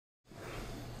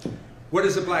What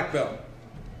is a black belt?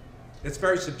 It's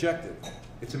very subjective.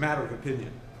 It's a matter of opinion.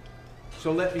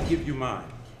 So let me give you mine.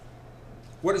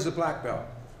 What is a black belt?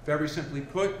 Very simply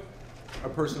put, a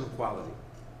person of quality.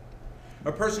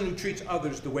 A person who treats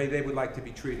others the way they would like to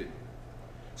be treated.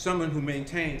 Someone who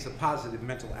maintains a positive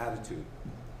mental attitude.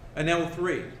 An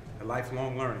L3, a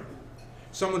lifelong learner.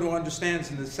 Someone who understands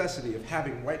the necessity of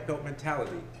having white belt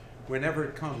mentality whenever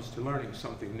it comes to learning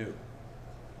something new.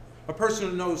 A person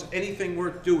who knows anything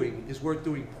worth doing is worth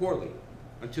doing poorly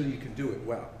until you can do it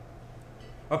well.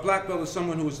 A black belt is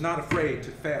someone who is not afraid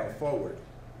to fail forward.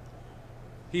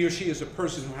 He or she is a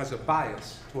person who has a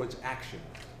bias towards action.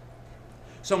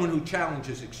 Someone who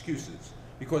challenges excuses,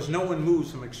 because no one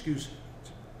moves from excuse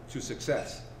to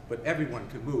success, but everyone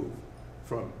can move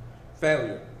from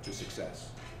failure to success.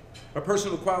 A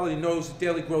person of quality knows that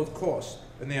daily growth costs,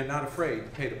 and they are not afraid to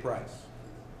pay the price.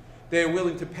 They are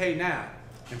willing to pay now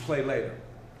and play later.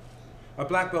 A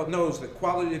black belt knows that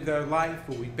quality of their life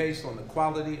will be based on the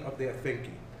quality of their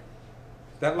thinking.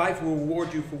 That life will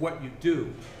reward you for what you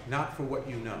do, not for what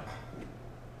you know.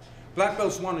 Black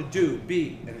belts want to do,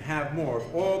 be, and have more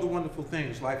of all the wonderful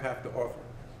things life has to offer.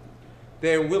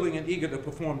 They are willing and eager to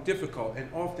perform difficult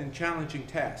and often challenging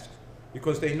tasks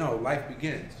because they know life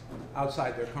begins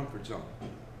outside their comfort zone.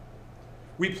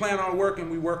 We plan our work and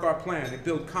we work our plan and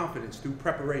build confidence through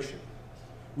preparation.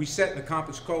 We set and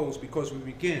accomplish goals because we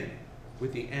begin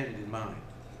with the end in mind.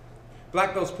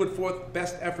 Black belts put forth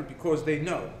best effort because they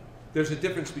know there's a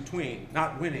difference between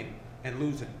not winning and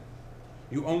losing.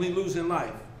 You only lose in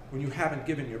life when you haven't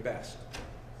given your best.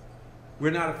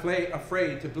 We're not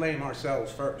afraid to blame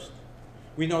ourselves first.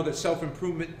 We know that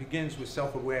self-improvement begins with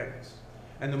self-awareness.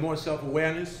 And the more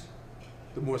self-awareness,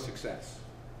 the more success.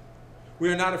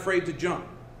 We are not afraid to jump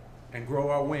and grow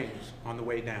our wings on the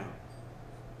way down.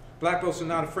 Black belts are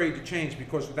not afraid to change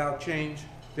because without change,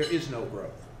 there is no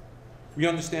growth. We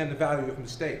understand the value of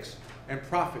mistakes and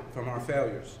profit from our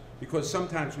failures because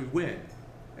sometimes we win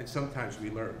and sometimes we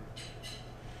learn.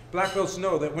 Black belts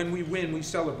know that when we win, we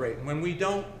celebrate, and when we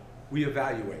don't, we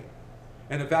evaluate.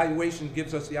 And evaluation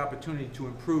gives us the opportunity to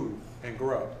improve and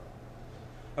grow.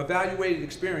 Evaluated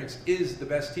experience is the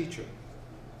best teacher.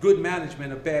 Good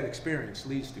management of bad experience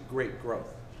leads to great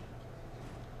growth.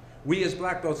 We as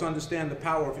black belts understand the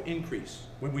power of increase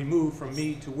when we move from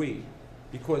me to we,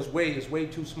 because we is way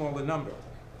too small a number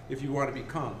if you want to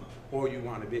become or you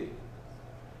want to be.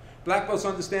 Black belts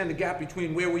understand the gap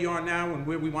between where we are now and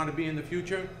where we want to be in the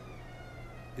future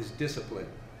is discipline,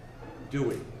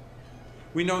 doing.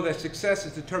 We know that success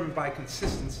is determined by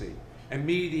consistency, and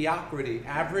mediocrity,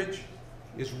 average,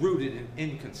 is rooted in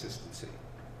inconsistency.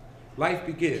 Life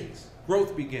begins,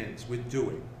 growth begins with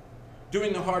doing.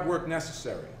 Doing the hard work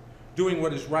necessary, doing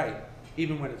what is right,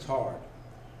 even when it's hard.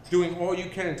 Doing all you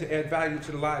can to add value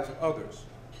to the lives of others.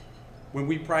 When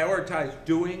we prioritize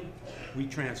doing, we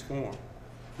transform.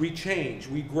 We change,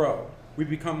 we grow, we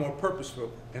become more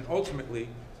purposeful, and ultimately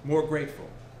more grateful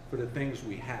for the things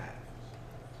we have.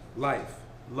 Life,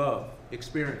 love,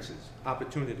 experiences,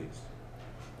 opportunities.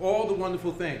 All the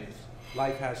wonderful things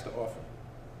life has to offer.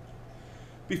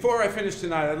 Before I finish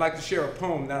tonight, I'd like to share a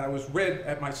poem that I was read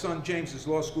at my son James's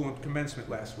law school commencement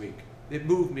last week. It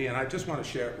moved me, and I just want to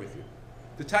share it with you.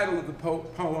 The title of the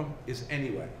poem is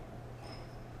Anyway.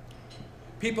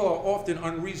 People are often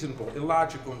unreasonable,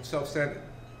 illogical, and self-centered.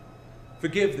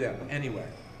 Forgive them anyway.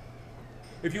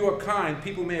 If you are kind,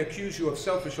 people may accuse you of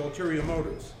selfish ulterior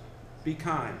motives. Be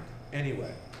kind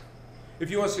anyway. If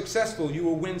you are successful, you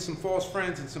will win some false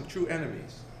friends and some true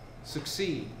enemies.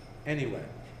 Succeed anyway.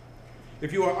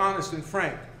 If you are honest and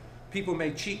frank, people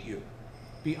may cheat you.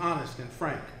 Be honest and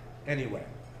frank anyway.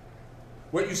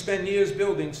 What you spend years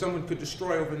building, someone could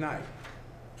destroy overnight.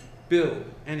 Build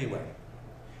anyway.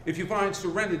 If you find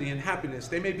serenity and happiness,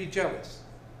 they may be jealous.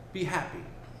 Be happy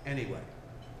anyway.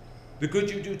 The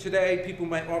good you do today, people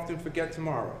may often forget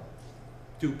tomorrow.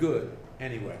 Do good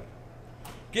anyway.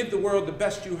 Give the world the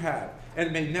best you have, and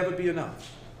it may never be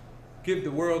enough. Give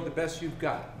the world the best you've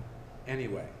got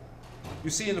anyway.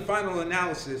 You see, in the final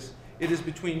analysis, it is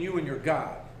between you and your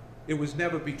God. It was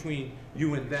never between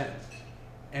you and them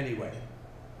anyway.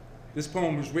 This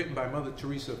poem was written by Mother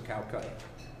Teresa of Calcutta.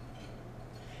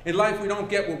 In life, we don't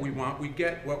get what we want, we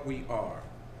get what we are.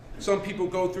 Some people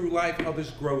go through life,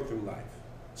 others grow through life.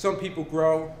 Some people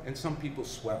grow, and some people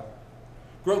swell.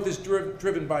 Growth is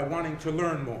driven by wanting to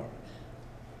learn more.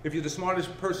 If you're the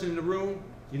smartest person in the room,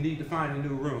 you need to find a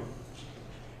new room.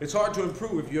 It's hard to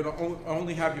improve if you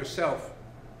only have yourself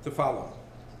to follow.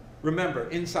 Remember,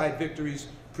 inside victories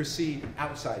precede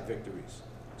outside victories.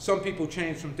 Some people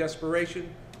change from desperation,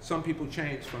 some people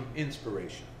change from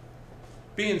inspiration.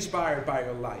 Be inspired by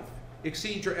your life.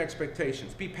 Exceed your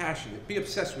expectations. Be passionate. Be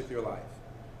obsessed with your life.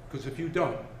 Because if you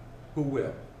don't, who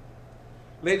will?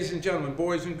 Ladies and gentlemen,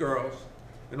 boys and girls,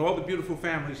 and all the beautiful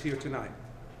families here tonight,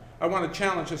 I want to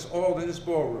challenge us all in this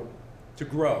ballroom to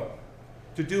grow,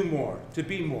 to do more, to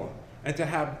be more, and to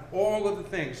have all of the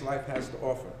things life has to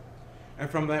offer. And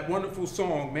from that wonderful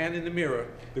song, Man in the Mirror,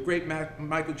 the great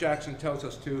Michael Jackson tells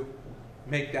us to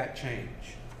make that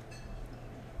change.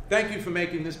 Thank you for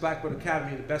making this Blackbird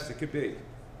Academy the best it could be.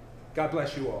 God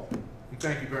bless you all. And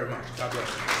thank you very much. God bless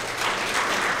you.